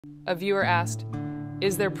A viewer asked,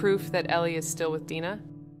 "Is there proof that Ellie is still with Dina?"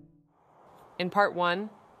 In part 1,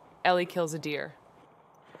 Ellie kills a deer.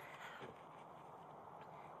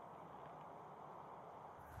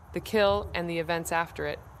 The kill and the events after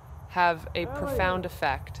it have a profound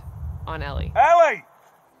effect on Ellie. Ellie!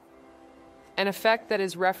 An effect that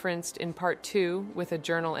is referenced in part 2 with a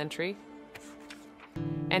journal entry,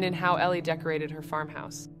 and in how Ellie decorated her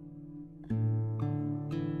farmhouse.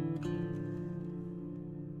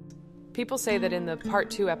 People say that in the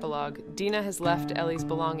part 2 epilogue, Dina has left Ellie's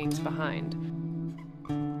belongings behind.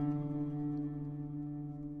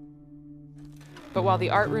 But while the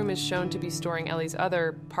art room is shown to be storing Ellie's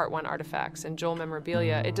other part 1 artifacts and Joel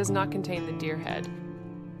memorabilia, it does not contain the deer head.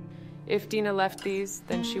 If Dina left these,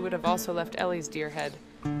 then she would have also left Ellie's deer head.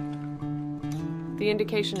 The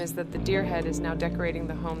indication is that the deer head is now decorating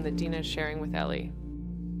the home that Dina is sharing with Ellie.